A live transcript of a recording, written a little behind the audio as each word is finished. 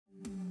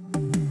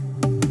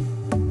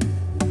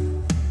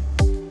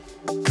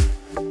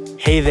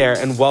Hey there,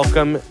 and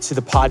welcome to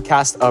the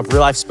podcast of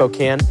Real Life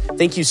Spokane.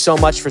 Thank you so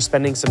much for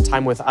spending some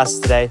time with us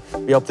today.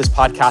 We hope this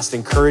podcast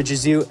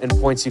encourages you and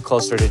points you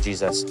closer to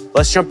Jesus.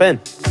 Let's jump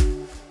in.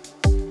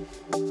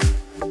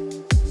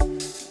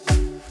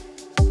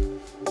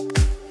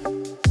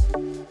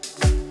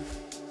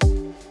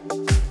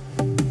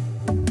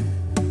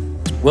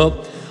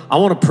 Well, I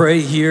want to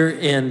pray here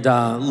and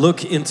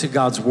look into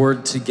God's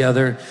word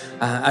together.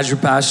 As your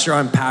pastor,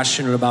 I'm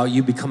passionate about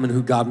you becoming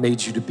who God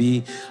made you to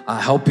be,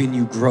 helping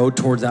you grow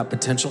towards that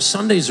potential.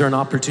 Sundays are an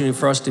opportunity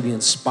for us to be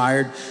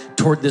inspired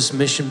toward this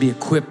mission, be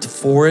equipped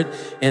for it.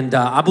 And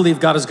I believe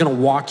God is going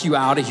to walk you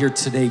out of here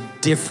today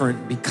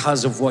different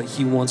because of what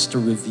he wants to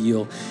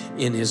reveal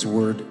in his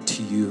word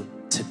to you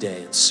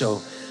today. And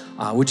so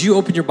would you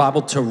open your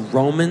Bible to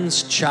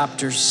Romans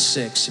chapter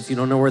 6? If you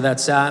don't know where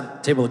that's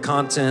at, table of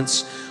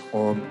contents,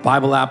 or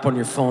Bible app on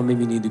your phone,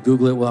 maybe you need to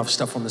Google it. We'll have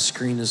stuff on the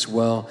screen as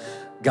well.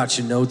 Got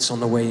your notes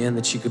on the way in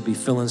that you could be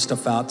filling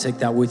stuff out. Take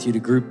that with you to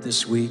group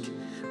this week.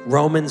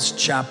 Romans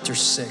chapter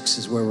 6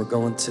 is where we're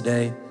going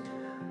today.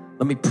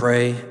 Let me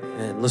pray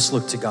and let's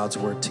look to God's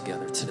word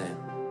together today.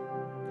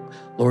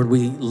 Lord,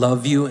 we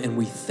love you and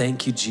we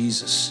thank you,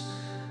 Jesus,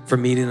 for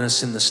meeting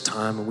us in this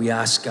time. And we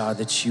ask, God,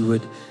 that you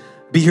would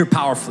be here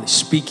powerfully,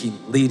 speaking,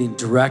 leading,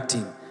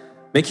 directing,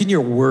 making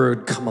your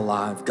word come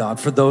alive, God.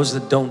 For those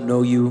that don't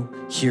know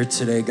you here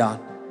today, God,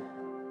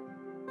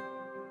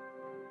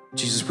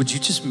 Jesus, would you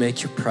just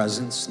make your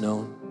presence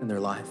known in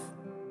their life?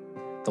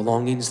 The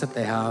longings that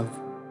they have.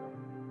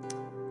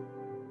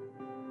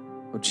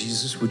 Oh,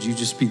 Jesus, would you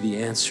just be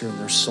the answer in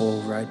their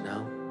soul right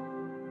now?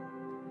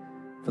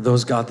 For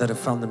those, God, that have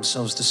found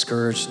themselves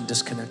discouraged and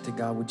disconnected,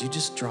 God, would you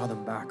just draw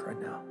them back right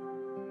now?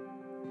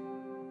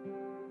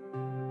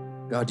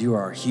 God, you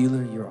are our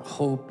healer, you're our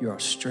hope, you're our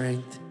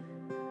strength.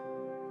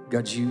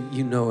 God,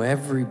 you know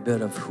every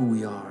bit of who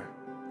we are.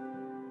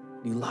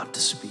 You love to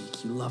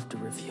speak, you love to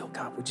reveal.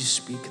 God, would you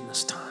speak in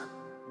this time?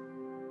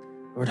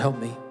 Lord, help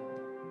me.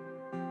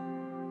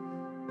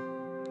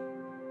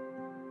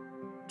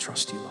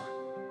 Trust you, Lord.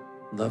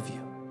 Love you.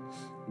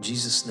 In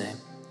Jesus' name,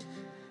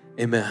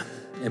 amen.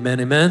 Amen,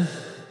 amen.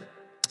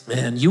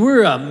 And you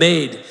were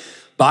made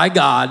by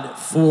God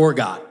for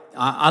God.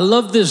 I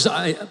love this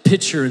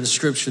picture in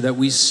scripture that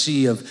we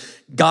see of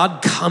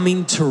God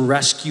coming to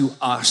rescue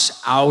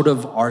us out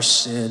of our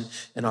sin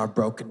and our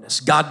brokenness.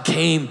 God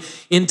came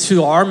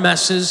into our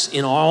messes,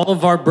 in all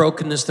of our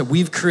brokenness that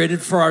we've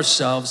created for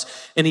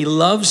ourselves, and he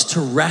loves to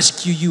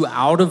rescue you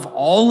out of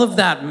all of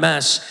that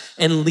mess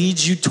and lead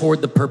you toward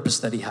the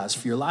purpose that he has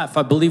for your life.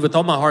 I believe with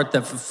all my heart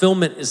that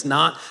fulfillment is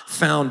not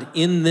found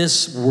in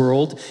this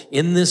world,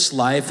 in this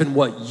life, and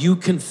what you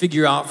can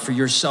figure out for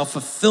yourself.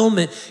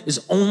 Fulfillment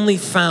is only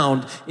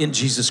found in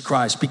Jesus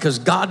Christ, because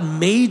God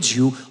made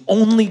you,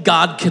 only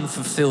God can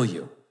fulfill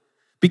you.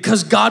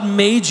 Because God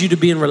made you to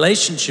be in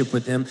relationship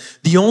with him,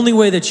 the only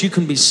way that you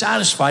can be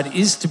satisfied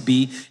is to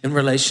be in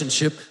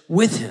relationship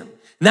with him.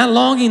 And that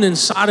longing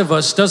inside of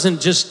us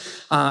doesn't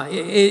just,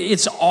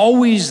 it's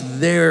always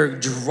there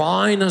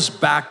drawing us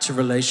back to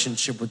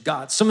relationship with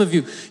God. Some of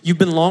you, you've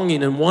been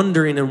longing and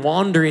wondering and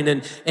wandering,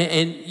 and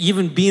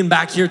even being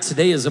back here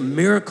today is a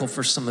miracle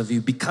for some of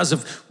you because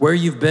of where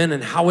you've been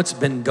and how it's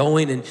been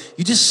going. And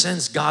you just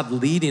sense God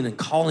leading and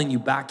calling you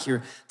back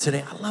here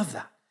today. I love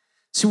that.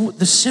 See,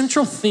 the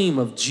central theme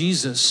of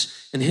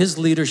Jesus and his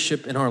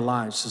leadership in our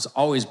lives has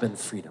always been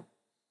freedom.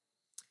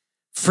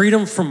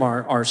 Freedom from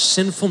our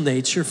sinful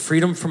nature,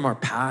 freedom from our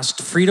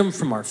past, freedom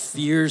from our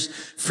fears,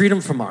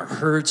 freedom from our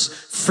hurts,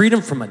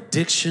 freedom from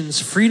addictions,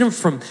 freedom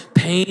from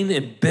pain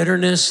and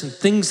bitterness and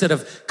things that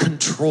have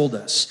controlled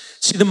us.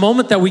 See, the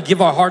moment that we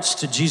give our hearts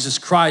to Jesus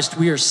Christ,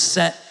 we are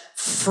set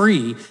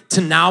free to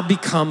now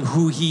become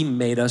who he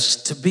made us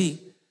to be.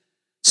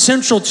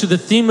 Central to the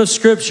theme of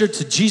scripture,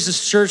 to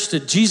Jesus church, to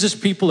Jesus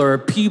people are a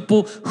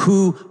people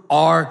who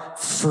are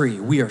free.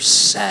 We are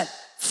set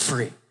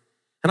free.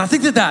 And I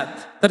think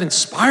that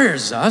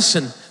inspires us.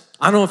 And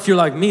I don't know if you're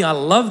like me, I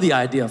love the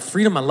idea of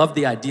freedom. I love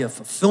the idea of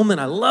fulfillment.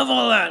 I love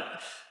all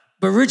that.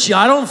 But Richie,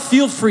 I don't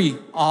feel free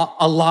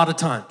a lot of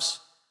times.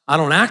 I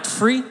don't act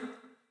free.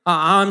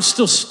 I'm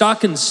still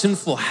stuck in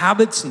sinful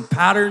habits and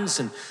patterns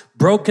and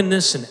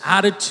brokenness and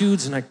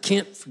attitudes, and I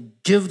can't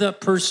forgive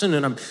that person.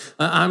 And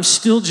I'm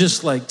still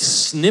just like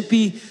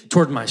snippy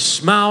toward my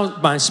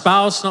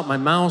spouse, not my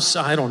mouse.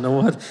 I don't know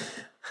what.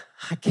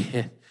 I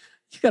can't.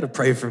 You got to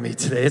pray for me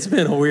today. It's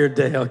been a weird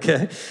day,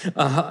 okay?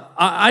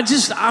 I'm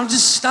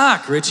just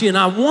stuck, Richie, and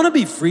I want to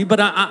be free, but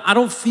I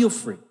don't feel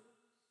free.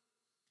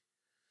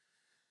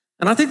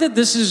 And I think that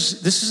this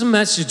is a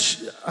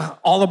message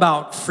all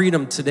about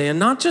freedom today, and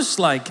not just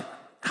like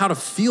how to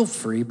feel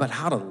free, but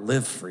how to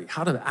live free,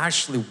 how to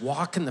actually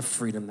walk in the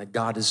freedom that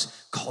God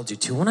has called you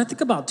to. When I think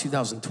about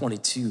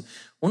 2022,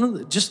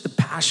 just the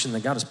passion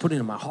that God has put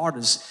into my heart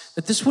is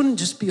that this wouldn't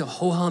just be a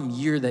ho-hum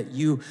year that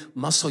you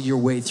muscle your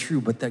way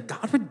through, but that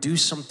God would do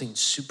something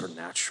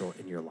supernatural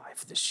in your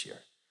life this year.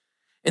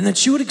 And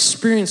that you would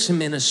experience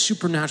him in a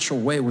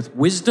supernatural way with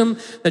wisdom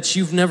that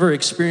you've never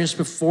experienced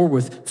before,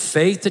 with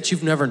faith that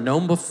you've never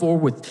known before,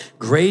 with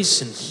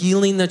grace and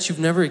healing that you've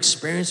never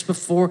experienced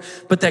before,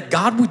 but that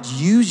God would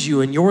use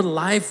you and your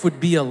life would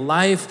be a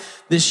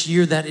life this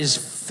year that is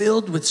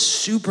filled with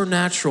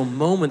supernatural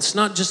moments,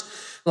 not just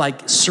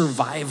like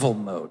survival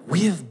mode.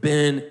 We have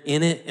been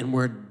in it and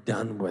we're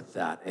done with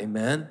that,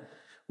 amen?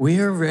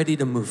 We are ready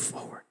to move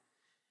forward.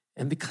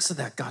 And because of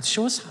that, God,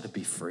 show us how to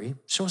be free.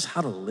 Show us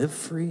how to live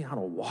free, how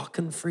to walk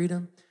in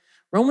freedom.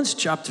 Romans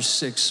chapter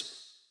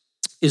 6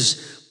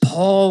 is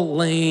Paul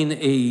laying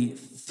a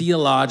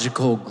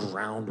theological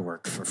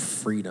groundwork for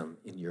freedom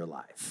in your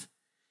life.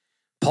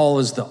 Paul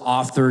is the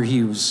author.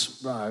 He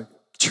was a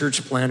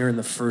church planner in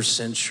the first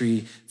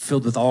century,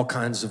 filled with all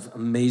kinds of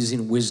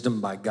amazing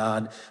wisdom by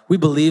God. We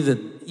believe that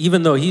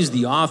even though he's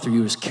the author, he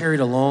was carried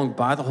along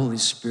by the Holy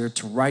Spirit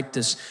to write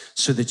this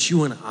so that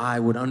you and I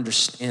would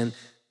understand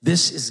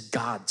this is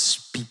God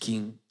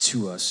speaking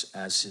to us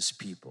as his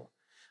people.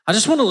 I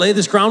just want to lay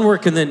this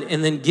groundwork and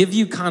then give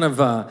you kind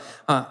of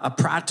a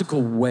practical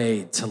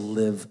way to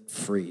live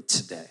free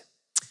today.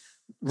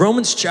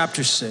 Romans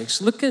chapter 6,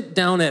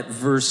 down at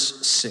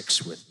verse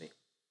 6 with me.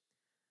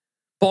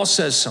 Paul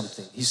says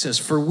something. He says,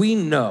 "For we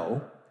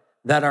know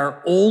that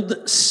our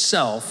old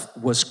self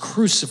was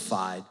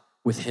crucified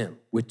with him,"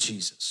 with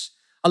Jesus.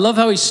 I love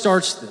how he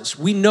starts this.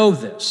 We know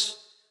this.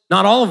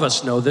 Not all of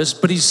us know this,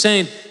 but he's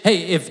saying,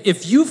 hey,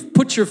 if you've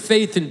put your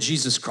faith in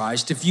Jesus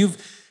Christ, if you've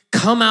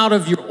come out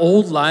of your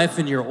old life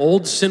and your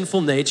old sinful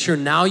nature,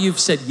 now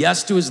you've said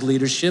yes to his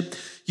leadership,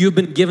 you've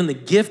been given the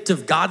gift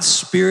of God's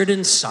Spirit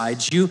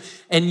inside you,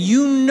 and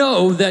you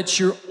know that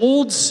your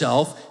old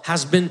self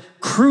has been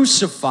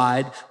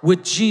crucified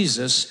with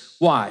Jesus.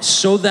 Why?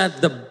 So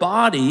that the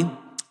body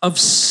of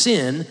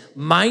sin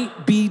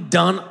might be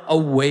done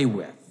away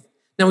with.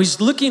 Now,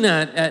 he's looking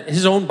at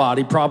his own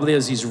body, probably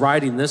as he's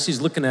writing this. He's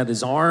looking at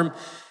his arm,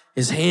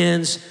 his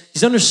hands.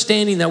 He's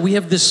understanding that we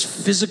have this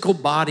physical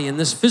body, and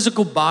this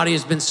physical body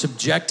has been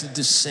subjected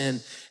to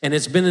sin, and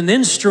it's been an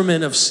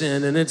instrument of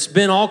sin, and it's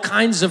been all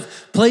kinds of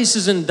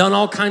places and done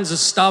all kinds of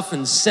stuff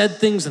and said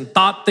things and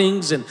thought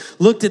things and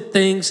looked at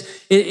things.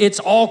 It's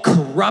all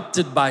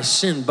corrupted by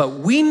sin. But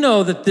we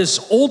know that this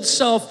old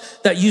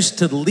self that used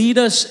to lead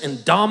us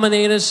and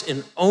dominate us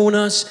and own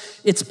us,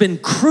 it's been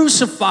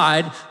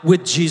crucified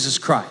with Jesus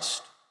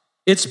Christ.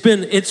 It's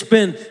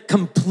been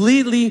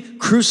completely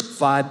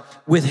crucified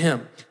with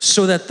him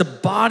so that the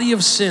body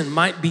of sin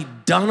might be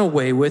done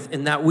away with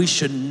and that we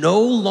should no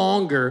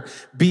longer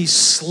be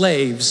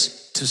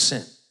slaves to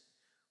sin.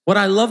 What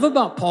I love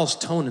about Paul's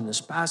tone in this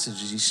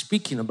passage is he's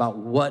speaking about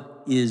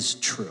what is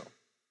true.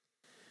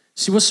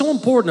 See, what's so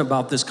important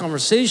about this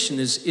conversation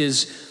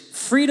is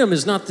freedom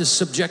is not this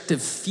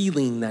subjective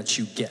feeling that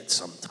you get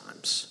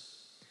sometimes.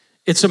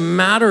 It's a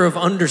matter of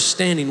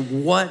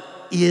understanding what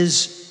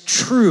is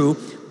true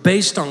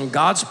based on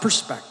God's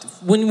perspective.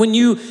 When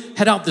you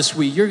head out this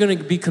week, you're going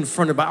to be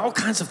confronted by all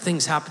kinds of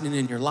things happening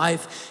in your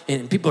life,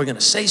 and people are going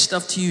to say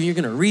stuff to you. You're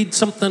going to read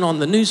something on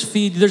the news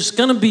feed. There's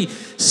going to be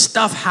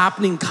stuff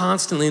happening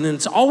constantly, and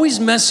it's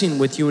always messing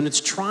with you, and it's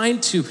trying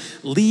to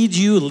lead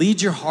you,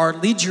 lead your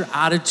heart, lead your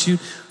attitude.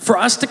 For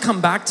us to come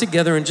back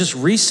together and just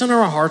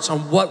recenter our hearts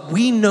on what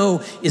we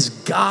know is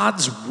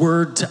God's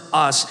word to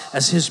us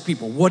as his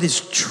people. What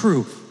is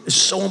true is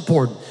so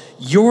important.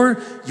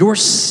 Your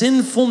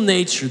sinful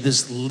nature,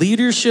 this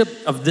leadership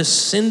of this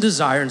sin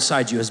desire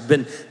inside you has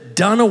been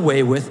done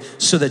away with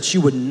so that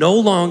you would no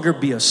longer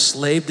be a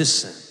slave to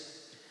sin.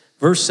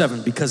 Verse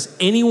 7, because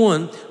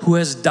anyone who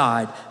has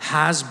died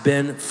has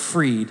been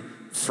freed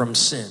from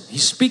sin.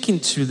 He's speaking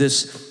to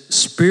this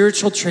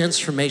spiritual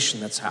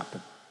transformation that's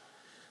happened.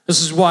 This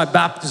is why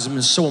baptism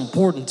is so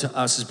important to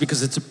us, is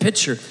because it's a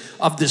picture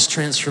of this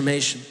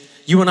transformation.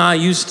 You and I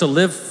used to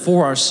live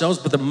for ourselves,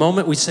 but the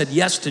moment we said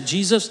yes to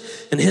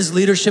Jesus and his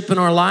leadership in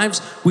our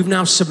lives, we've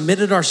now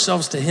submitted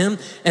ourselves to him.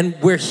 And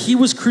where he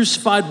was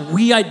crucified,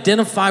 we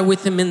identify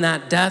with him in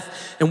that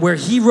death. And where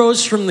he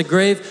rose from the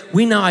grave,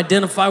 we now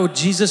identify with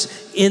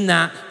Jesus in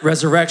that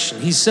resurrection.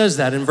 He says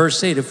that in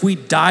verse 8, if we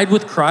died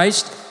with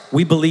Christ,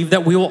 we believe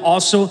that we will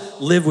also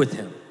live with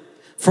him.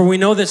 For we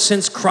know that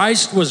since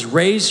Christ was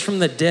raised from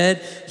the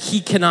dead, he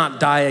cannot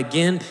die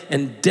again,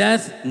 and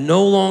death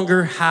no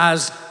longer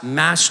has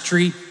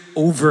mastery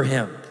over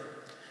him.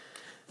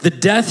 The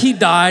death he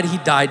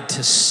died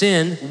to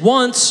sin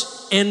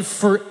once and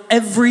for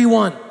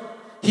everyone.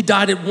 He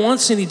died it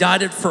once and he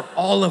died it for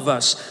all of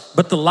us.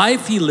 But the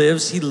life he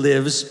lives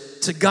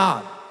to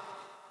God.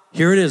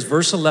 Here it is,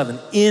 verse 11.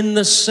 In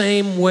the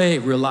same way,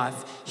 real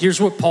life. Here's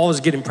what Paul is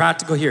getting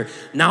practical here.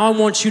 Now I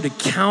want you to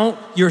count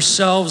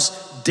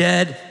yourselves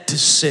dead to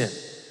sin.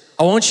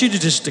 I want you to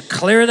just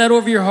declare that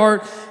over your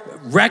heart.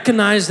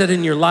 Recognize that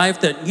in your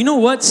life that, you know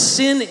what?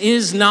 Sin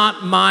is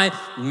not my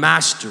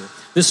master.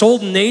 This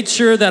old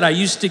nature that I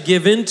used to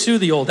give into,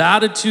 the old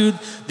attitude,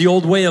 the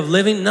old way of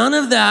living, none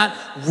of that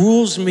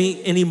rules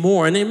me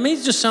anymore. And it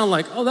may just sound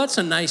like, oh, that's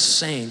a nice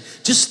saying.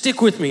 Just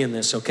stick with me in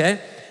this,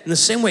 okay? In the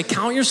same way,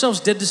 count yourselves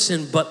dead to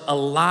sin, but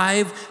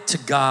alive to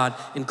God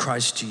in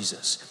Christ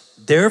Jesus.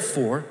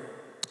 Therefore,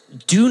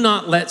 do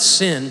not let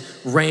sin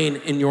reign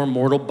in your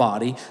mortal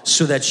body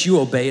so that you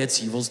obey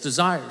its evil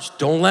desires.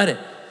 Don't let it.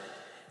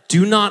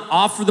 Do not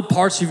offer the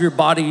parts of your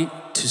body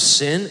to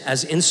sin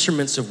as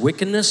instruments of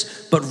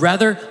wickedness, but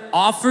rather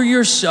offer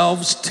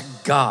yourselves to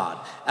God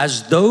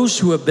as those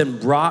who have been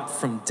brought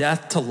from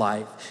death to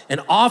life, and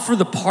offer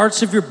the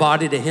parts of your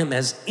body to him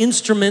as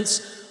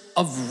instruments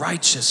of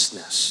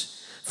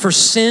righteousness. For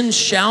sin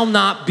shall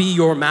not be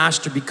your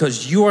master,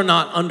 because you are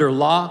not under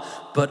law,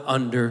 but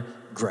under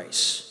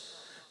grace.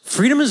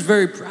 Freedom is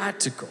very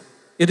practical.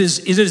 It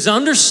is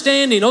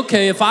understanding,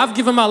 okay, if I've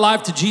given my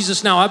life to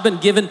Jesus now, I've been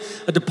given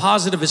a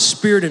deposit of his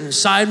spirit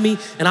inside me,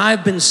 and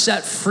I've been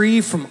set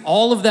free from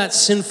all of that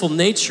sinful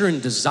nature and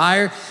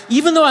desire.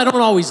 Even though I don't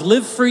always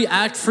live free,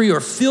 act free, or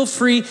feel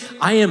free,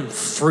 I am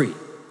free.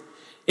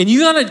 And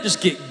you gotta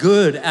just get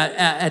good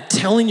at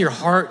telling your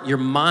heart, your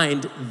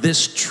mind,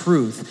 this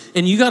truth.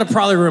 And you gotta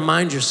probably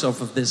remind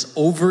yourself of this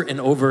over and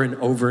over and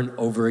over and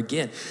over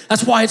again.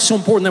 That's why it's so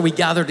important that we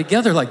gather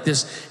together like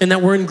this and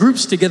that we're in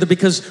groups together,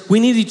 because we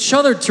need each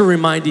other to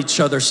remind each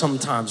other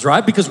sometimes,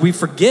 right? Because we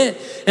forget,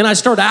 and I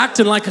start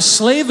acting like a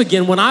slave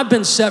again when I've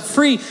been set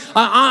free.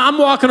 I'm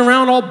walking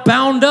around all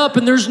bound up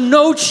and there's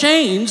no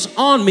chains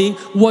on me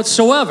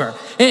whatsoever.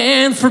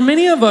 And for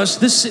many of us,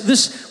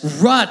 this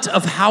rut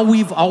of how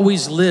we've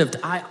always lived,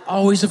 I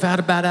always have had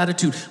a bad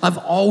attitude. I've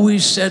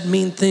always said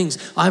mean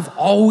things. I've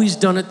always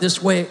done it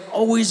this way. I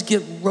always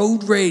get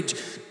road rage.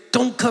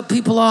 Don't cut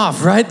people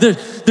off, right?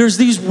 There's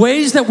these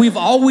ways that we've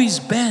always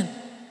been.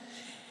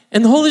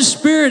 And the Holy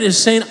Spirit is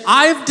saying,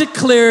 I've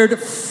declared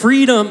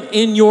freedom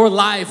in your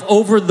life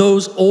over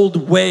those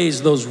old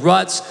ways, those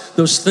ruts,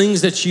 those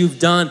things that you've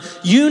done.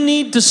 You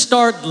need to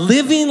start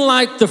living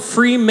like the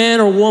free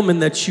man or woman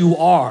that you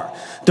are.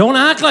 Don't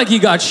act like you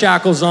got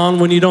shackles on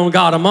when you don't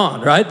got them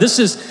on, right? This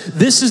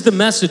is the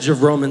message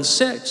of Romans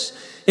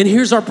 6. And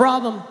here's our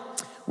problem.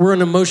 We're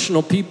an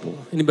emotional people.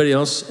 Anybody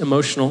else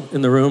emotional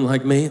in the room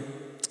like me?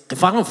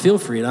 If I don't feel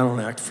free, I don't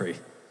act free.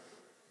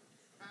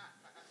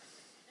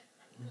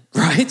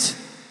 Right?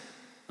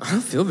 I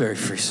don't feel very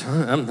free, so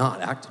I'm not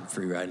acting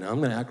free right now. I'm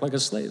going to act like a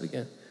slave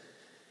again.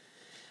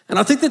 And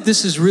I think that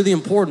this is really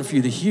important for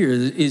you to hear,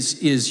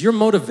 is your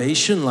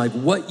motivation, like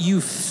what you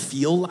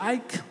feel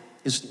like,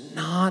 is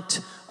not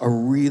a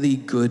really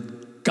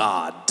good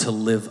God to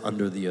live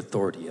under the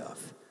authority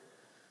of.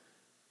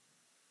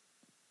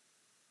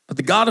 But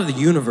the God of the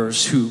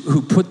universe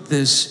who put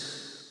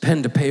this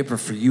pen to paper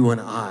for you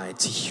and I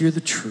to hear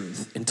the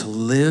truth and to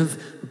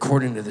live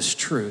according to this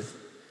truth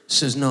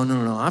says, no,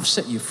 I've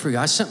set you free.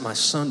 I sent my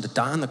son to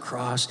die on the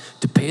cross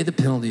to pay the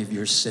penalty of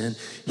your sin.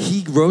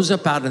 He rose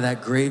up out of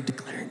that grave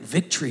declaring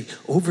victory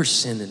over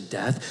sin and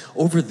death,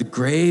 over the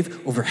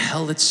grave, over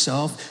hell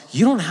itself.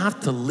 You don't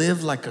have to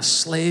live like a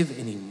slave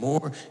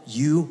anymore.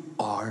 You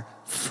are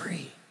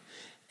free.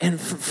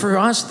 And for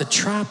us, the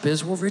trap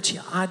is, well, Richie,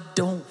 I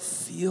don't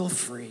feel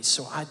free,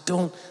 so I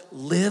don't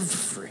live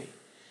free.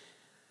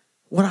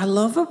 What I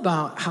love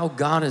about how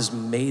God has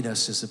made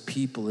us as a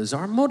people is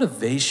our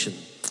motivation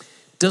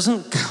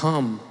doesn't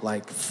come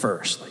like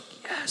first,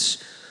 like,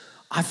 yes,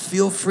 I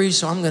feel free,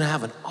 so I'm gonna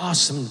have an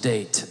awesome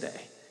day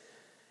today.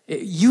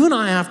 You and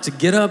I have to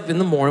get up in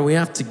the morning. We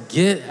have to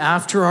get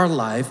after our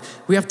life.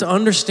 We have to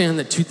understand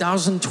that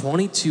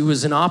 2022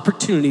 is an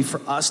opportunity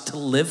for us to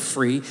live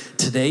free.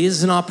 Today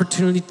is an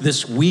opportunity.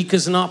 This week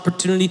is an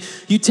opportunity.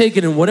 You take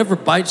it in whatever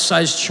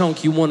bite-sized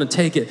chunk you want to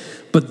take it.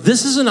 But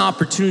this is an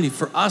opportunity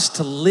for us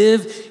to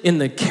live in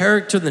the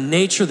character, the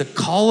nature, the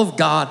call of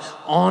God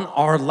on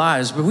our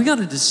lives. But we got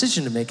a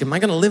decision to make. Am I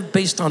going to live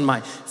based on my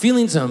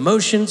feelings and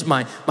emotions,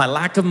 my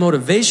lack of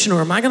motivation,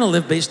 or am I going to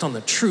live based on the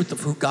truth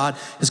of who God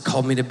has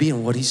called me to be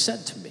and what he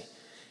said to me?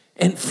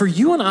 And for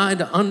you and I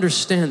to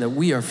understand that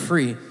we are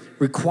free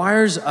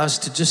requires us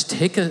to just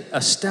take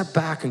a step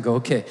back and go,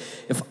 okay,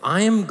 if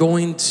I am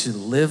going to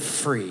live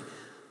free,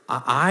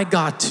 I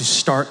got to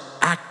start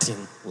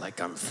acting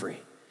like I'm free.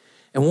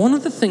 And one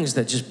of the things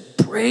that just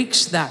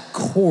breaks that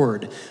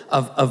cord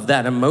of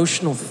that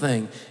emotional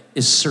thing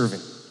is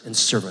serving and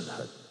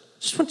servanthood.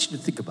 Just want you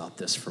to think about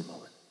this for a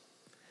moment.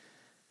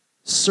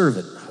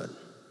 Servanthood.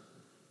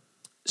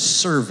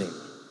 Serving.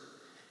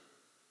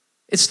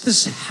 It's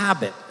this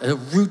habit, a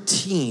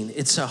routine.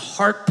 It's a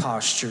heart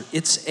posture.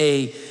 It's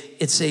a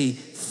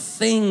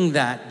thing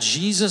that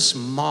Jesus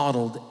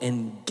modeled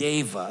and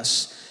gave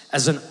us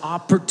as an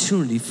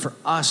opportunity for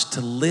us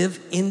to live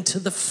into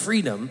the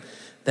freedom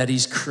that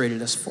he's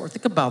created us for.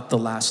 Think about the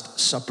Last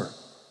Supper.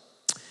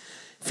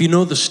 If you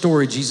know the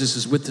story, Jesus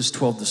is with his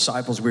 12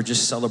 disciples. We were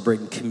just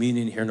celebrating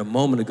communion here in a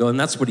moment ago, and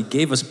that's what he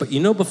gave us. But you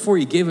know, before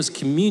he gave us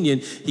communion,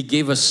 he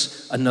gave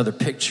us another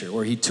picture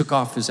where he took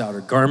off his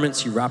outer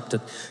garments, he wrapped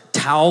a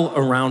towel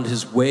around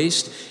his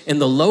waist, and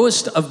the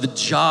lowest of the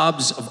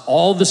jobs of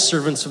all the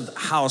servants of the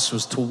house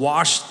was to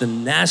wash the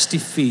nasty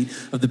feet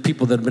of the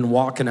people that had been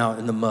walking out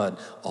in the mud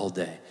all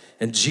day.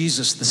 And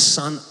Jesus, the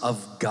Son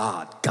of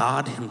God,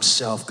 God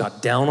himself,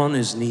 got down on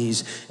his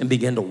knees and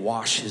began to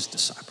wash his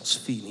disciples'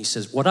 feet. And he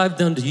says, what I've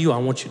done to you, I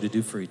want you to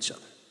do for each other.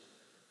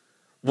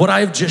 What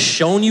I've just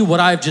shown you, what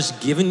I've just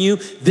given you,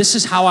 this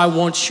is how I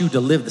want you to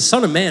live. The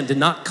Son of Man did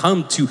not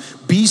come to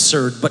be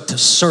served, but to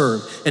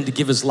serve and to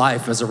give his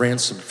life as a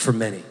ransom for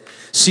many.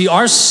 See,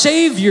 our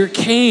Savior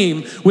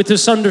came with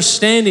this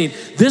understanding.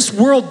 This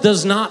world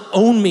does not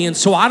own me, and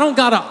so I don't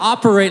gotta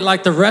operate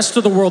like the rest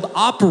of the world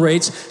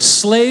operates,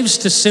 slaves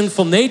to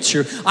sinful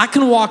nature. I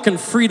can walk in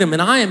freedom,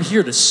 and I am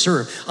here to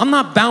serve. I'm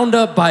not bound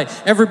up by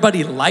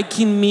everybody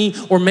liking me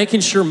or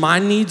making sure my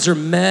needs are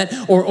met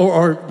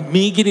or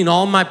me getting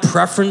all my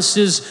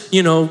preferences,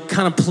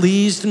 kind of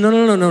pleased.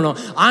 No.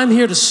 I'm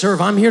here to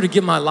serve. I'm here to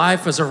give my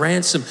life as a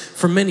ransom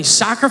for many.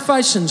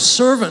 Sacrifice and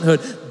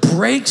servanthood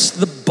breaks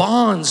the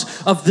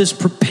bonds of this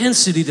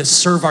propensity to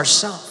serve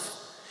ourselves.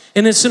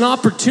 And it's an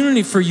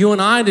opportunity for you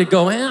and I to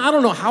go, I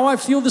don't know how I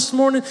feel this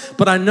morning,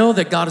 but I know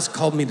that God has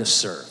called me to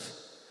serve.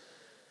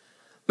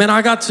 Man,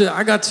 I got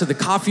to the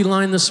coffee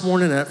line this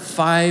morning at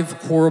 5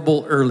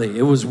 horrible early.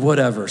 It was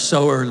whatever,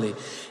 so early.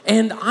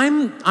 And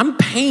I'm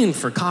paying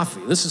for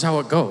coffee. This is how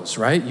it goes,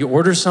 right? You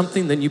order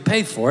something, then you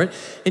pay for it,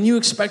 and you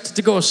expect it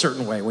to go a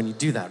certain way when you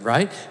do that,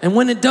 right? And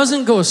when it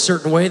doesn't go a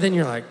certain way, then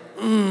you're like,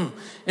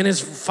 and it's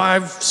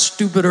 5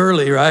 stupid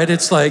early, right?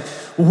 It's like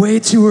way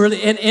too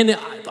early. And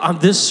on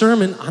this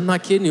sermon, I'm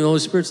not kidding you, the Holy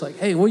Spirit's like,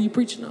 hey, what are you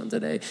preaching on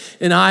today?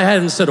 And I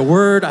hadn't said a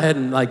word. I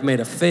hadn't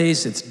made a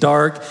face. It's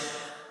dark.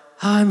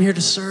 I'm here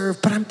to serve,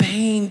 but I'm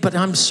paying, but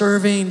I'm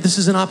serving. This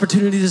is an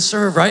opportunity to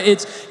serve, right?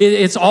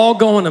 It's all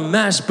going a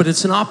mess, but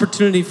it's an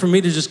opportunity for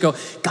me to just go,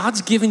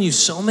 God's given you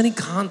so many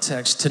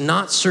contexts to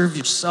not serve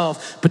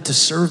yourself, but to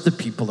serve the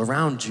people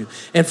around you.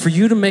 And for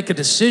you to make a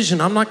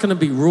decision, I'm not gonna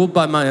be ruled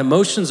by my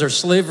emotions or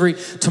slavery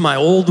to my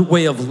old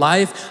way of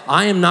life.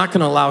 I am not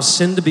gonna allow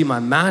sin to be my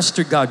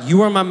master. God,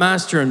 you are my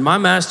master, and my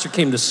master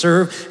came to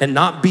serve and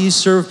not be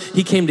served.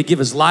 He came to give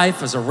his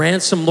life as a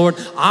ransom, Lord.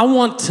 I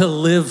want to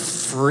live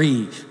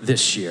free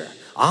this year.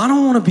 I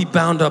don't want to be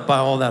bound up by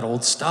all that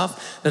old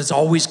stuff that has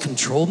always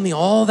controlled me,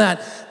 all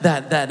that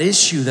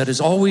issue that has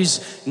always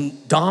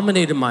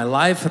dominated my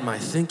life and my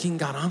thinking.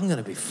 God, I'm going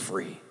to be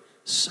free.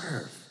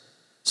 Serve.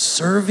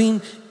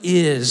 Serving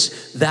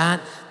is that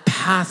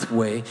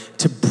pathway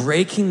to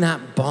breaking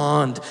that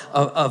bond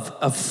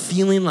of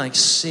feeling like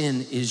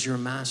sin is your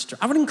master.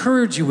 I would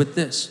encourage you with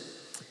this.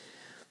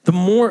 The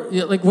more,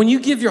 when you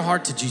give your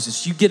heart to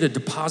Jesus, you get a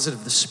deposit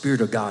of the Spirit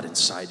of God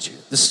inside you.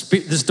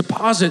 This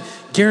deposit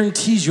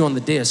guarantees you on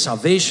the day of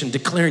salvation,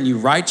 declaring you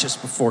righteous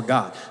before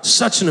God.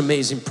 Such an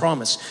amazing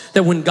promise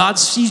that when God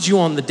sees you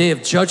on the day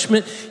of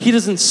judgment, he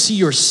doesn't see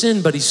your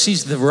sin, but he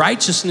sees the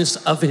righteousness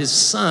of his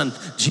Son,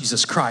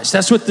 Jesus Christ.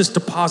 That's what this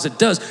deposit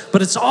does.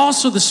 But it's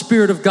also the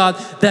Spirit of God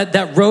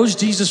that rose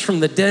Jesus from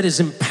the dead is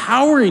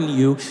empowering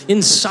you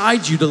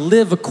inside you to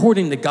live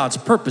according to God's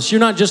purpose. You're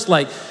not just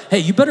like, hey,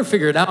 you better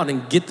figure it out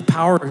and get the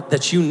power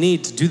that you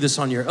need to do this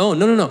on your own.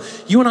 No.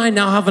 You and I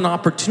now have an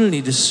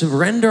opportunity to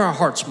surrender our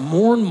hearts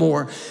more and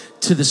more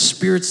to the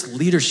Spirit's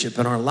leadership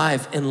in our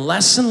life and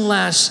less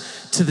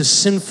to the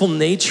sinful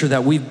nature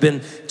that we've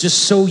been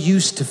just so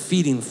used to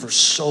feeding for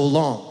so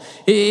long.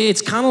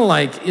 It's kind of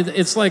like,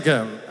 it's like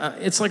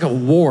a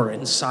war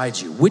inside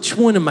you. Which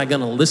one am I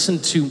gonna listen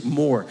to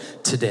more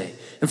today?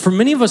 And for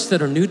many of us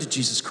that are new to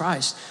Jesus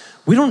Christ,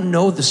 we don't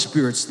know the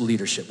Spirit's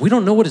leadership. We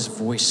don't know what his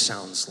voice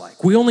sounds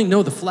like. We only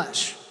know the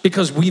flesh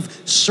because we've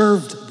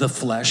served the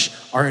flesh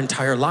our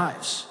entire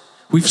lives.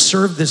 We've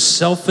served this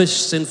selfish,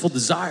 sinful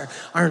desire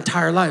our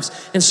entire lives.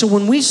 And so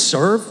when we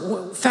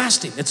serve,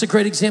 fasting, it's a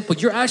great example.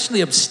 You're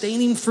actually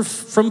abstaining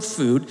from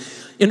food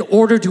in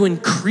order to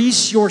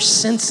increase your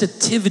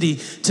sensitivity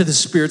to the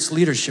Spirit's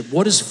leadership.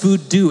 What does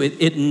food do?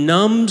 It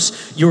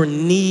numbs your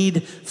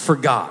need for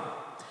God.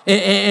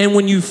 And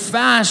when you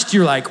fast,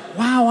 you're like,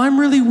 wow, I'm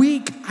really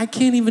weak. I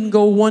can't even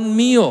go one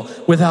meal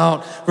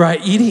without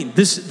eating.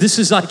 This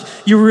is like,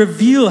 you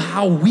reveal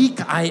how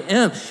weak I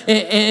am.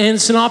 And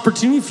it's an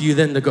opportunity for you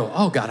then to go,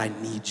 oh God, I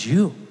need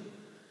you.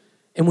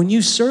 And when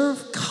you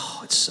serve,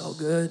 oh, it's so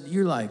good.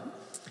 You're like,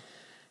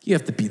 you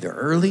have to be there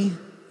early.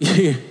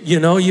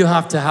 You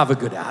have to have a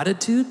good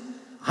attitude.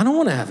 I don't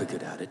want to have a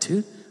good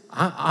attitude.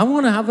 I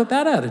want to have a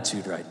bad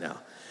attitude right now.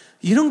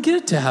 You don't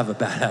get to have a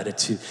bad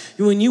attitude.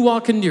 When you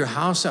walk into your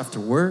house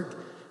after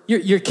work,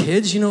 your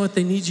kids, you know what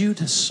they need you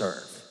to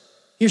serve.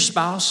 Your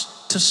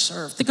spouse to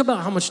serve. Think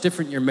about how much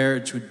different your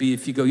marriage would be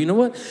if you go, you know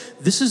what?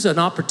 This is an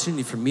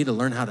opportunity for me to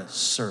learn how to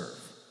serve.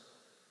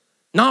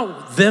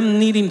 Not them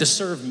needing to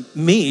serve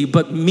me,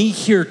 but me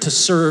here to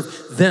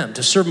serve them,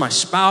 to serve my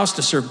spouse,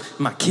 to serve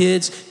my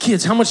kids.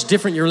 Kids, how much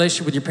different your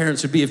relationship with your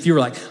parents would be if you were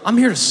like, I'm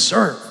here to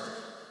serve.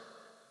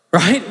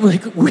 Right?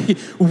 Like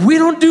we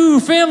don't do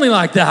family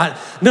like that.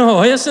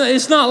 No,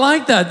 it's not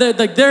like that.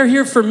 They're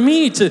here for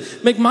me to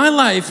make my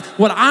life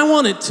what I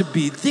want it to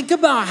be. Think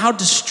about how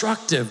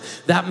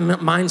destructive that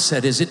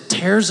mindset is. It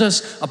tears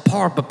us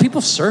apart. But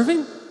people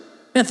serving?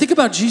 Man, think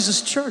about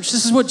Jesus' church.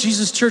 This is what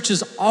Jesus' church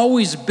has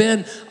always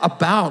been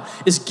about,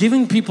 is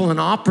giving people an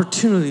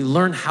opportunity to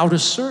learn how to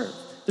serve.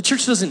 The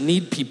church doesn't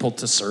need people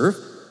to serve.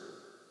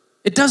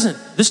 It doesn't.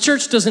 This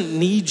church doesn't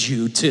need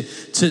you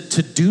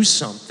to do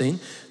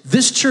something.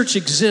 This church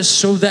exists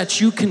so that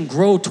you can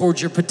grow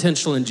towards your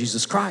potential in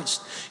Jesus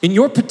Christ. And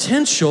your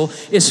potential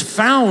is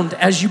found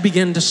as you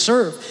begin to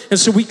serve. And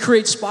so we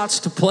create spots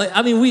to play.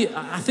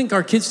 I think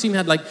our kids team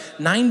had like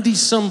 90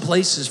 some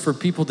places for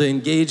people to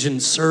engage in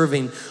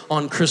serving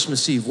on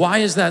Christmas Eve. Why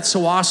is that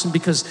so awesome?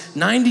 Because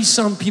 90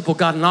 some people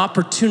got an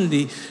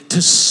opportunity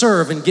to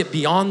serve and get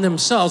beyond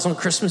themselves on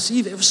Christmas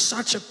Eve. It was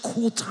such a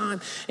cool time.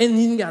 And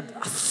you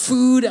got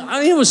food.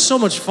 It was so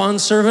much fun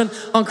serving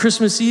on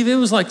Christmas Eve. It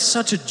was like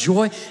such a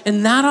joy.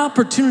 And that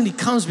opportunity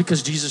comes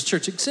because Jesus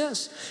Church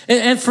exists.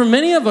 And for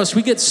many of us,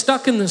 we get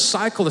stuck in this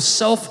cycle of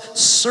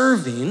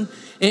self-serving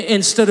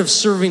instead of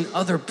serving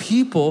other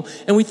people.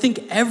 And we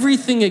think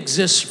everything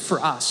exists for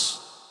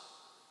us.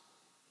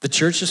 The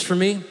church is for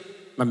me.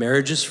 My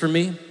marriage is for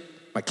me.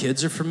 My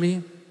kids are for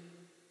me.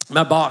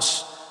 My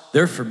boss,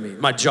 they're for me.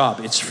 My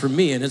job, it's for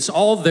me. And it's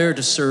all there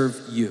to serve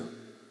you.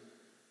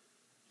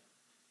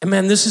 And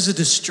man, this is a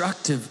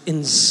destructive,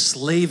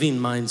 enslaving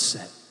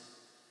mindset.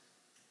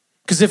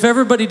 Because if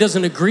everybody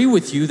doesn't agree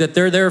with you that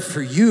they're there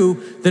for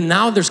you, then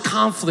now there's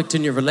conflict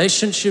in your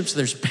relationships,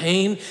 there's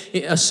pain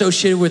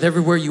associated with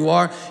everywhere you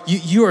are.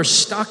 You are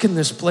stuck in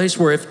this place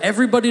where if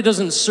everybody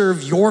doesn't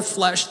serve your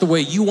flesh the way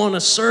you want to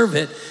serve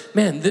it,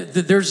 man,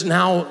 there's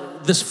now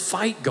this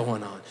fight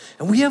going on.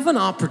 And we have an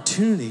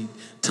opportunity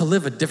to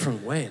live a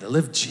different way, to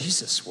live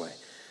Jesus' way,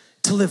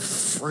 to live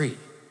free,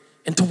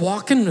 and to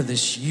walk into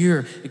this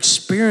year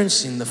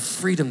experiencing the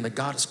freedom that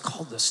God has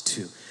called us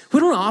to. We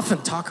don't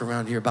often talk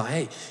around here about,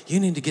 hey, you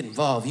need to get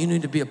involved. You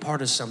need to be a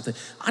part of something.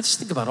 I just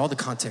think about all the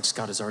context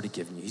God has already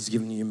given you. He's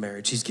given you your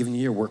marriage. He's given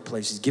you your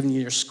workplace. He's given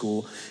you your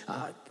school.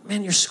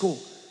 Man, your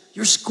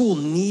school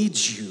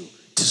needs you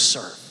to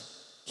serve.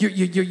 Your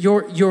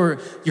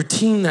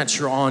team that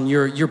you're on,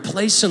 your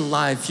place in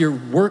life, your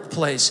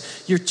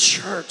workplace, your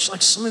church.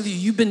 Like some of you,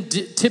 you've been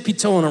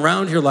tippy-toeing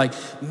around here like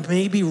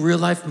maybe real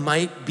life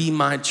might be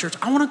my church.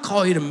 I want to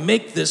call you to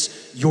make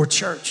this your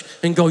church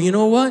and go, you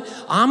know what?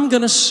 I'm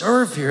going to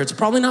serve here. It's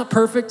probably not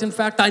perfect. In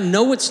fact, I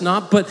know it's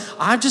not, but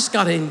I've just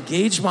got to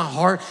engage my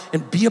heart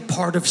and be a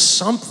part of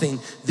something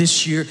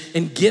this year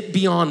and get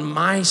beyond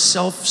my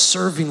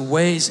self-serving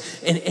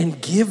ways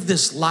and give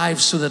this life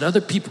so that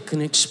other people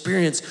can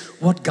experience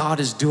what God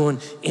is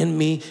doing in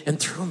me and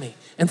through me.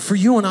 And for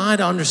you and I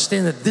to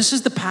understand that this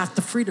is the path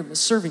to freedom, is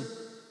serving.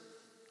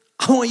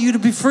 I want you to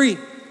be free.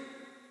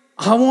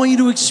 I want you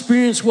to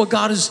experience what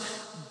God is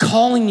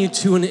calling you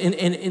to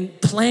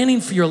and planning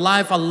for your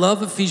life. I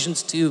love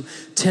Ephesians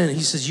 2:10.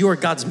 He says, you are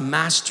God's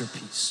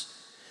masterpiece.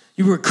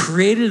 You were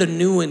created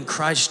anew in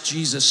Christ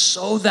Jesus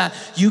so that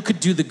you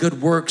could do the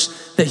good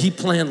works that he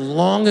planned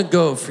long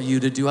ago for you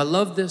to do. I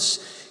love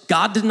this.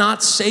 God did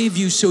not save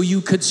you so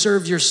you could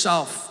serve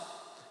yourself.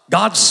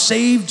 God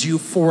saved you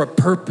for a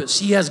purpose.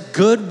 He has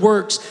good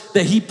works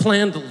that he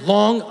planned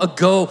long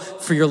ago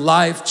for your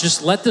life.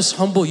 Just let this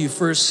humble you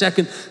for a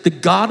second. The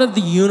God of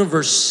the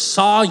universe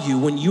saw you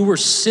when you were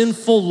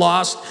sinful,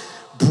 lost,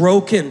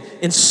 broken,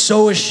 and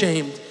so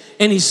ashamed.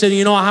 And he said,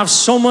 you know, I have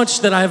so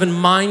much that I have in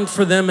mind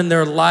for them in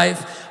their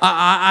life.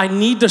 I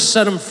need to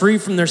set them free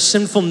from their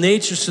sinful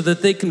nature so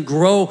that they can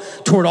grow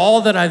toward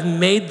all that I've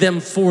made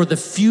them for, the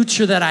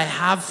future that I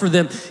have for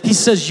them. He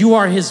says, you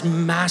are his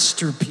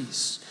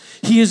masterpiece.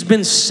 He has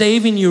been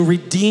saving you,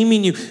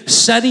 redeeming you,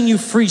 setting you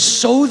free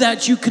so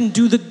that you can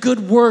do the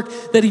good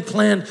work that he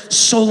planned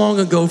so long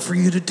ago for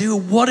you to do.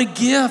 What a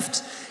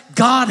gift.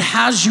 God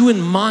has you in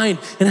mind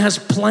and has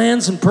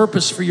plans and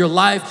purpose for your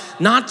life,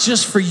 not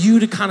just for you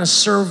to kind of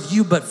serve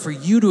you, but for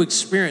you to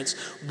experience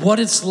what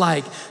it's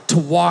like to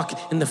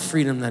walk in the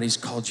freedom that he's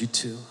called you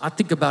to. I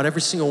think about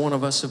every single one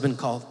of us have been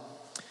called.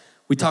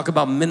 We talk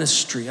about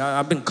ministry.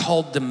 I've been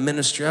called to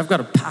ministry. I've got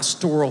a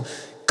pastoral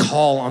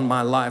call on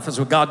my life. That's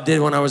what God did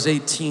when I was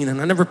 18,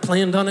 and I never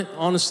planned on it.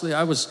 Honestly,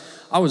 I was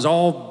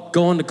all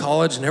going to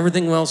college and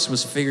everything else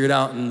was figured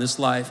out in this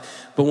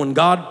life. But when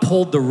God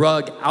pulled the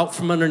rug out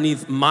from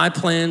underneath my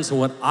plans and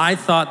what I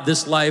thought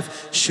this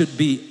life should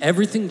be,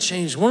 everything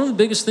changed. One of the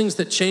biggest things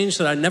that changed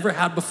that I never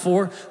had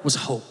before was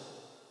hope.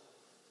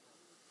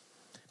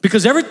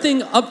 Because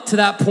everything up to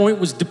that point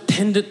was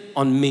dependent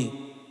on me.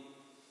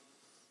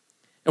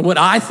 And what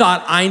I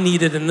thought I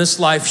needed in this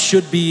life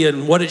should be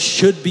and what it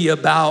should be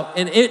about.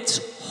 And it's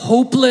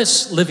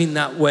hopeless living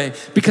that way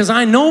because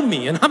I know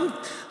me and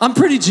I'm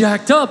pretty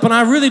jacked up and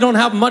I really don't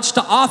have much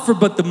to offer.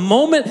 But the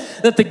moment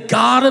that the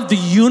God of the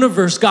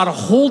universe got a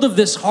hold of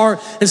this heart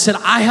and said,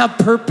 I have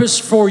purpose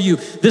for you,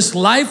 this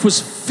life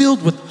was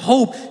filled with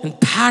hope and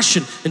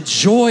passion and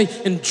joy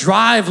and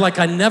drive like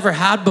I never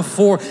had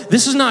before.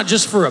 This is not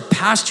just for a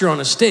pastor on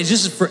a stage.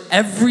 This is for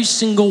every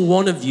single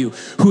one of you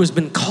who has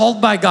been called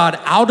by God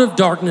out of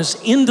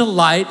darkness into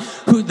light,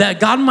 that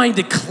God might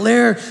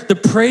declare the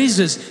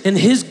praises and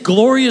his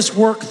glorious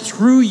work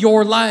through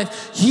your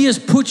life. He has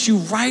put you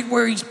right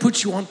where he's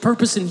put you on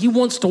purpose, and he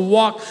wants to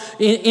walk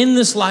in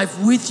this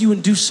life with you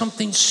and do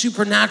something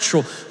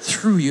supernatural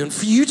through you. And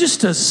for you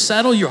just to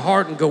settle your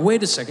heart and go,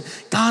 wait a second,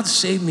 God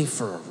saved me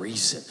for a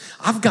reason.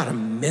 I've got a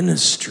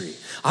ministry.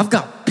 I've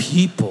got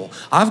people.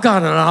 I've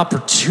got an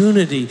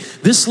opportunity.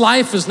 This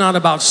life is not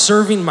about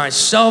serving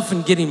myself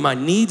and getting my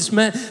needs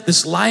met.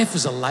 This life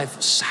is a life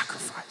of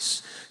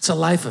sacrifice. It's a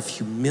life of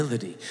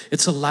humility.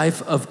 It's a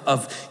life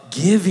of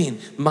giving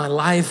my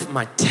life,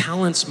 my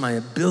talents, my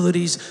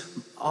abilities,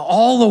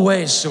 all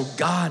away so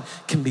God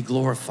can be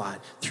glorified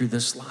through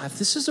this life.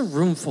 This is a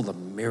room full of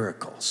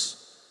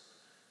miracles.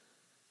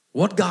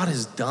 What God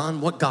has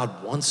done, what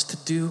God wants to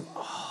do,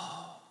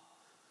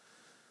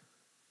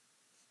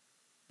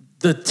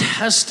 the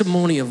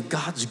testimony of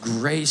God's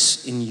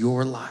grace in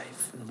your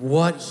life and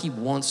what he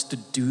wants to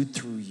do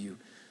through you.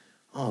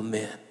 Oh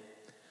man,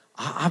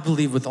 I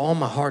believe with all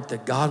my heart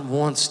that God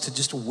wants to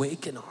just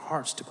awaken our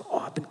hearts to go, oh,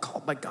 I've been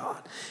called by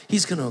God.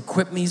 He's gonna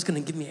equip me, he's gonna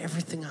give me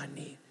everything I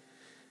need.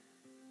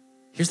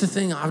 Here's the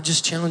thing I'll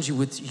just challenge you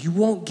with, you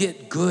won't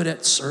get good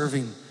at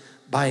serving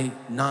by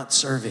not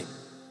serving.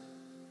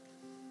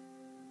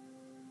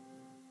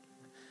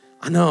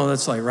 I know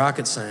that's like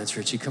rocket science,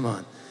 Richie, come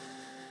on.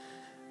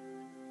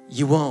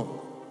 You won't.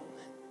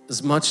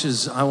 As much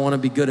as I want to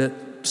be good at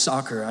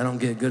soccer, I don't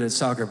get good at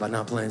soccer by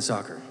not playing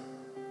soccer.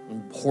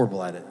 I'm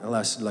horrible at it. I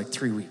lasted like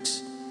 3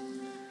 weeks.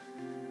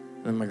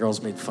 And my girls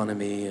made fun of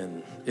me,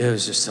 and it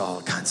was just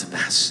all kinds of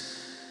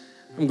mess.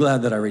 I'm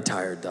glad that I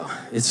retired, though.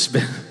 It's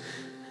been,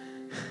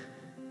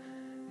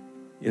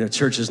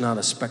 church is not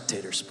a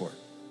spectator sport.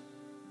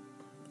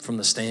 From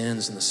the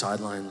stands and the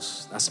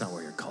sidelines, that's not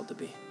where you're called to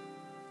be.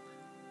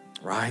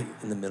 Right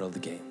in the middle of the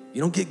game.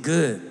 You don't get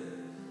good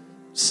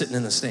sitting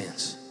in the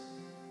stands.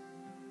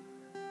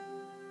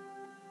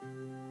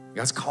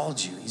 God's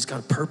called you. He's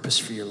got a purpose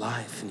for your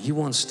life, and he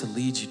wants to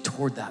lead you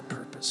toward that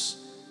purpose.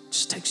 It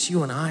just takes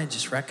you and I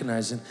just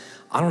recognizing,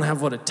 I don't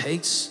have what it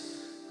takes.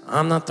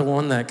 I'm not the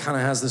one that kind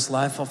of has this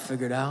life all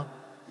figured out.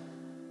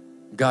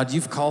 God,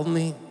 you've called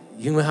me.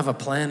 You have a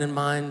plan in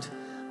mind.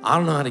 I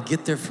don't know how to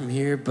get there from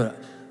here, but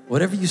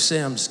whatever you say,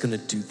 I'm just going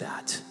to do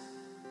that.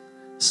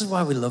 This is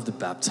why we love to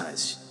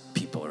baptize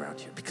people around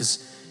here,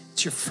 because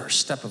it's your first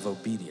step of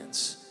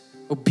obedience.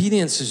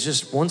 Obedience is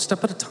just one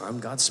step at a time.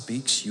 God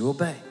speaks, you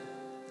obey.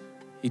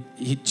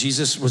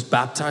 Jesus was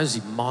baptized,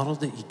 he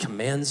modeled it, he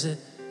commands it.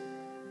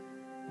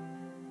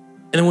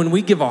 And when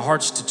we give our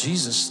hearts to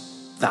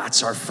Jesus,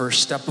 that's our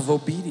first step of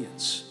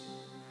obedience.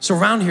 So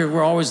around here,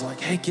 we're always like,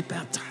 hey, get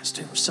baptized.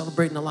 Hey, we're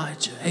celebrating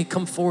Elijah. Hey,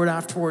 come forward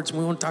afterwards, and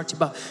we want to talk to you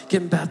about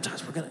getting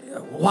baptized.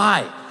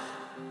 Why?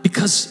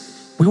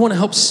 Because we want to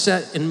help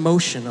set in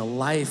motion a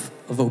life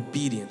of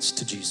obedience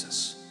to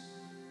Jesus.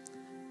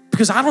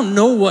 Because I don't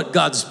know what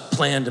God's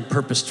planned and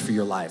purposed for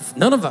your life.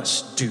 None of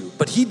us do,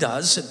 but he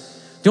does. And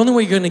the only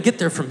way you're going to get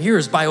there from here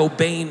is by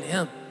obeying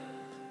him.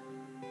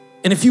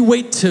 And if you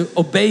wait to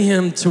obey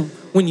him to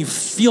when you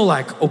feel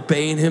like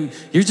obeying him,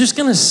 you're just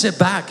going to sit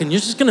back and you're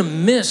just going to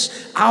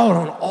miss out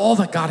on all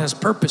that God has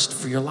purposed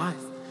for your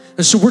life.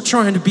 And so we're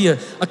trying to be a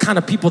kind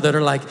of people that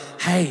are like,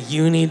 hey,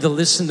 you need to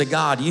listen to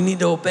God. You need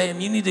to obey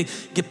him. You need to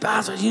get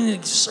baptized. You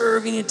need to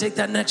serve. You need to take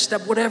that next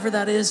step, whatever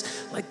that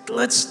is. Like,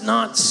 let's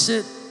not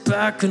sit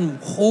back and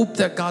hope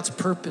that God's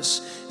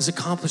purpose is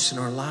accomplished in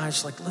our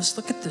lives. Like, let's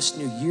look at this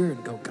new year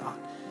and go, God,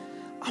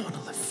 I want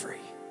to live free.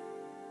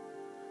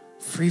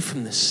 Free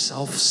from this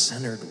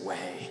self-centered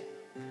way.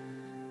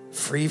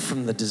 Free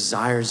from the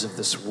desires of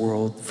this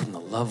world, from the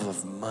love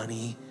of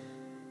money,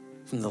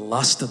 from the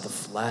lust of the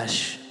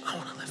flesh. I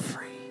want to live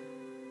free.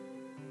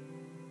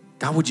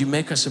 God, would you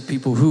make us a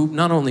people who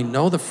not only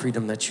know the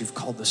freedom that you've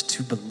called us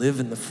to, but live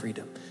in the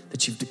freedom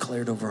that you've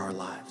declared over our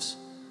lives.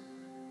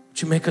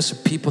 Would you make us a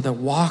people that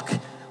walk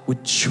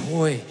with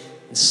joy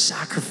and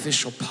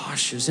sacrificial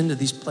postures into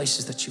these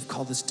places that you've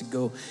called us to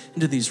go,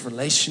 into these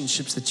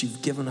relationships that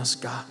you've given us,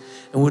 God?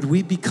 And would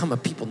we become a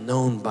people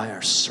known by our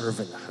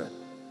servanthood,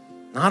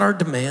 not our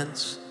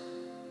demands,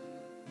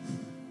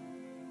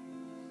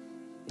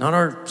 not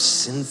our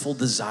sinful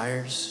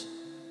desires,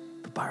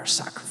 but by our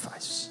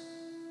sacrifice,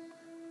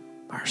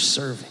 by our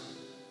serving.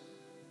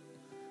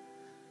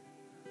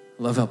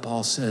 I love how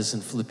Paul says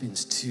in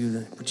Philippians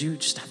 2, would you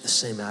just have the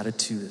same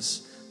attitude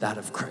as that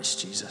of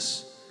Christ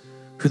Jesus,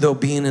 who though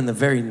being in the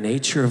very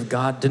nature of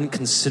God, didn't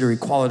consider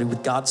equality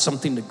with God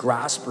something to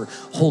grasp or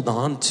hold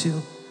on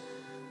to,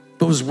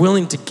 but was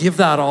willing to give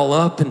that all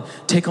up and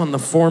take on the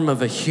form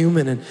of a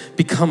human and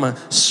become a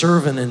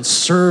servant and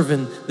serve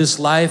in this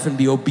life and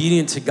be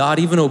obedient to God,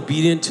 even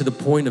obedient to the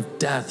point of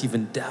death,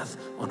 even death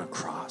on a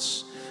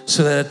cross,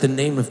 so that at the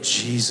name of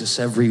Jesus,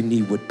 every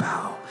knee would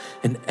bow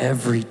and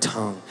every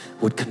tongue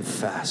would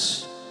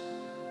confess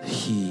that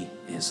he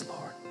is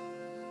Lord.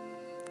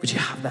 Would you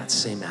have that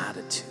same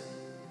attitude?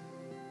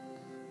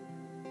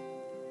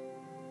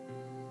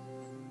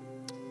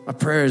 My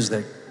prayer is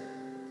that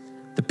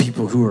the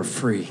people who are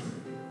free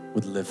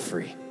would live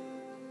free.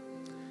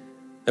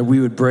 That we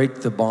would break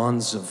the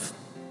bonds of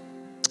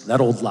that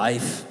old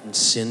life and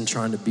sin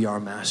trying to be our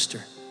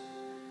master.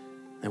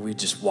 And we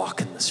just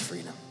walk in this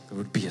freedom. It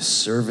would be a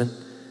servant,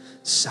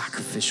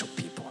 sacrificial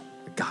people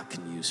that God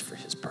can use for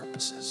his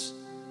purposes.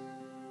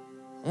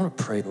 I want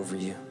to pray over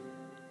you.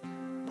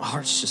 My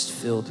heart's just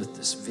filled with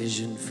this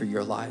vision for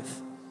your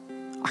life.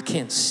 I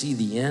can't see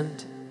the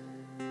end.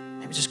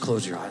 Maybe just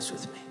close your eyes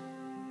with me.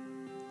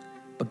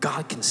 But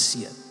God can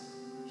see it.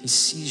 He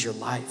sees your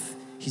life.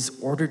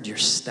 He's ordered your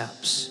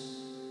steps.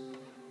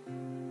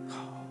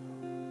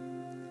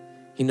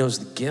 He knows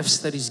the gifts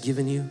that he's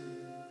given you,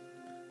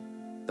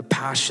 the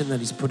passion that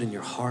he's put in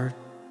your heart,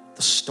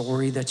 the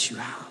story that you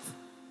have.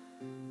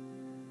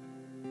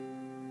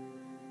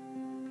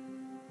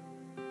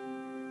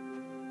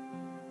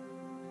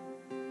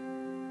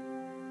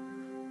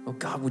 Oh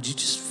God, would you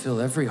just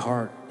fill every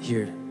heart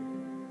here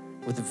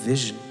with a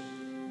vision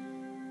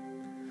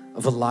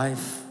of a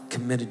life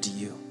committed to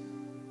you,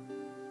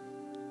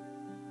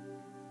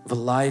 of a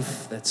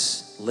life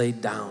that's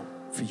laid down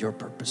for your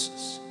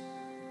purposes.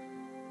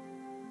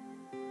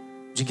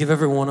 Would you give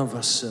every one of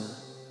us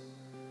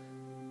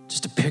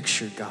just a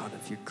picture, God,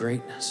 of your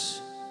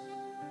greatness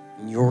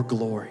and your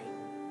glory?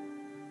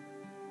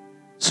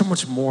 So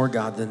much more,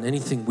 God, than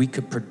anything we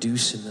could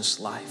produce in this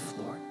life,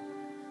 Lord.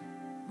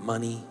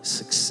 Money,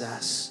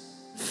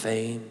 success,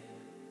 fame.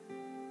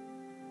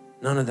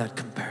 None of that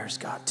compares,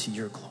 God, to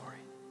your glory.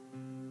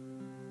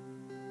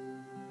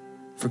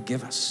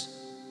 Forgive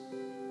us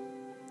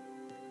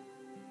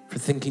for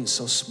thinking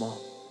so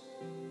small,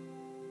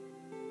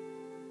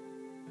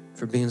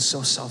 for being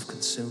so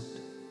self-consumed.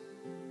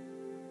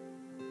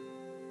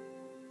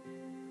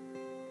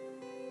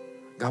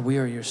 God, we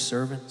are your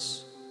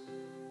servants.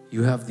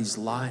 You have these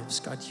lives.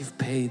 God, you've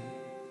paid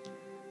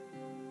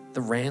the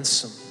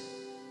ransom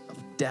of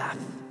death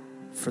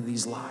for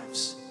these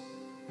lives.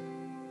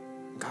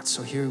 God,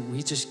 so here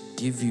we just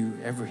give you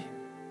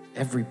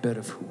every bit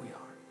of who we are.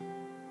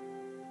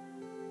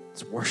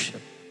 It's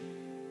worship.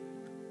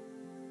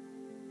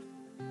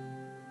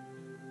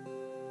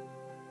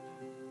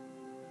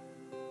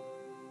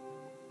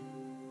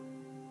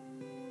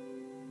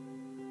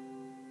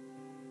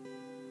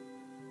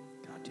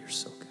 God, you're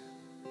so good.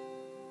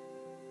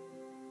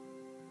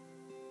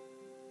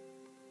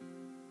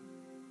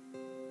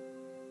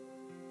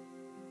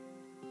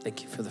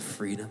 Thank you for the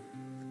freedom.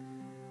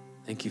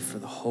 Thank you for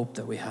the hope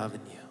that we have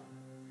in you.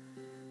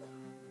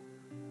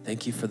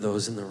 Thank you for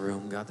those in the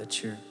room, God,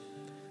 that you're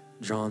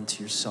drawn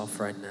to yourself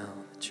right now,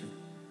 that you're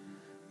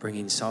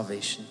bringing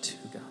salvation to,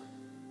 God.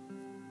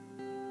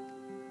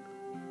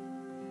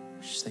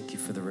 Just thank you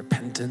for the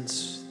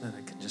repentance that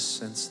I can just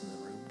sense in the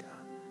room,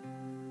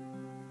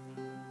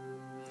 God.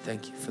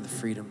 Thank you for the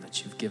freedom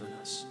that you've given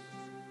us.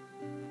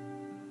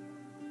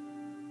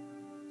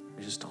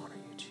 We just honor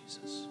you,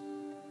 Jesus.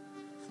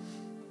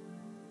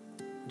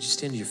 Would you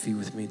stand to your feet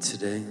with me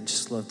today? I'd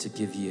just love to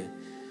give you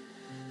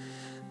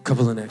a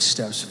couple of next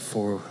steps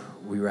before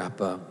we wrap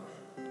up.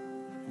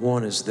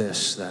 One is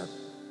this, that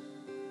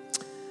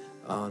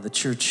the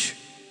church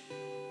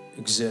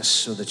exists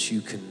so that you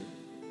can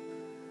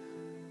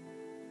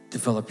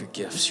develop your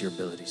gifts, your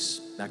abilities.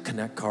 That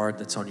connect card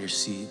that's on your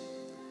seat,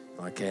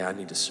 like, hey, I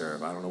need to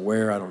serve. I don't know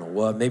where, I don't know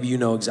what. Maybe you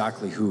know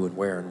exactly who and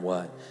where and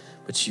what,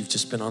 but you've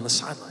just been on the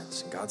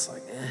sidelines. And God's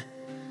like,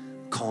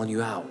 I'm calling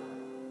you out.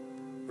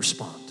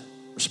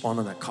 Respond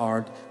on that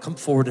card. Come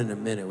forward in a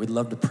minute. We'd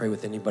love to pray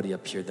with anybody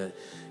up here that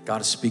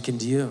God is speaking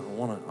to you.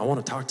 I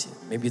want to talk to you.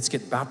 Maybe it's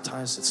getting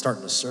baptized. It's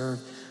starting to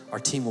serve. Our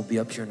team will be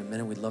up here in a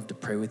minute. We'd love to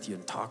pray with you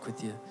and talk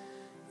with you.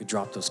 We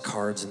drop those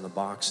cards in the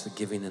box, the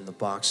giving in the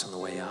box on the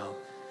way out.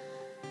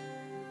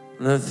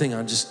 Another thing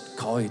I'll just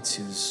call you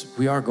to is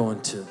we are going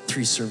to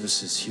 3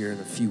 services here in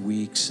a few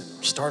weeks, and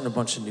we're starting a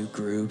bunch of new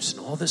groups, and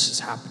all this is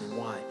happening.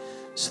 Why?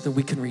 So that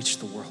we can reach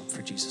the world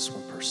for Jesus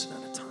one person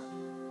at a time.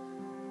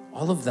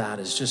 All of that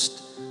is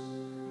just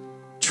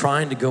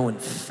trying to go in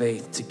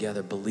faith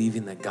together,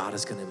 believing that God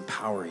is going to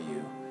empower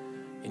you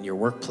in your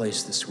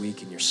workplace this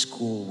week, in your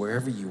school,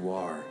 wherever you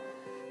are.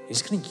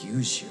 He's going to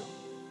use you.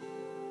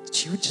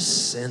 That you would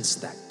just sense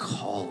that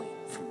calling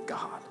from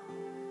God.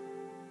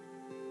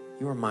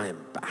 You are my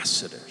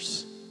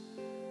ambassadors.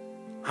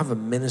 I have a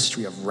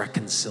ministry of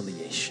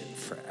reconciliation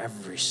for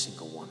every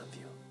single one of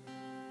you.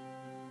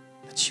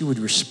 That you would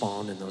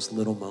respond in those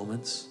little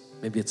moments.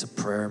 Maybe it's a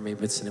prayer,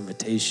 maybe it's an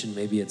invitation,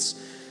 maybe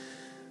it's,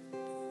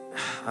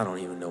 I don't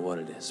even know what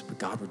it is, but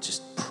God would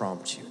just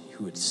prompt you and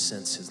you would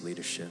sense his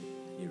leadership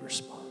and you'd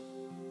respond.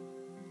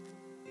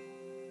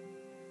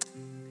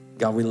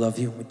 God, we love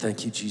you. We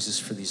thank you, Jesus,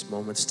 for these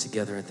moments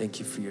together. And thank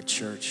you for your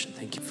church. And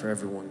thank you for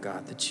everyone,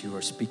 God, that you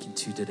are speaking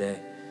to today.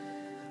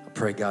 I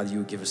pray, God, you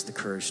would give us the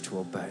courage to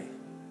obey.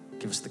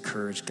 Give us the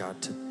courage,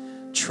 God,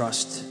 to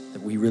trust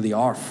that we really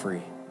are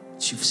free,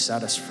 that you've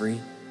set us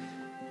free.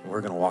 And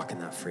we're going to walk in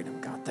that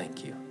freedom, God.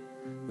 Thank you.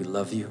 We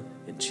love you.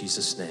 In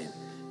Jesus' name,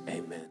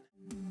 amen.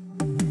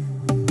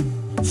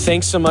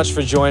 Thanks so much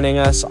for joining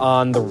us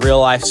on the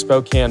Real Life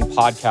Spokane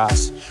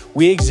podcast.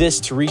 We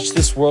exist to reach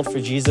this world for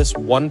Jesus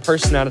one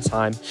person at a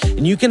time,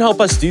 and you can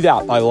help us do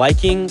that by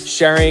liking,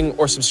 sharing,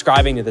 or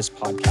subscribing to this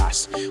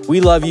podcast.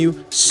 We love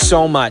you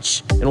so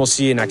much, and we'll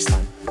see you next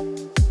time.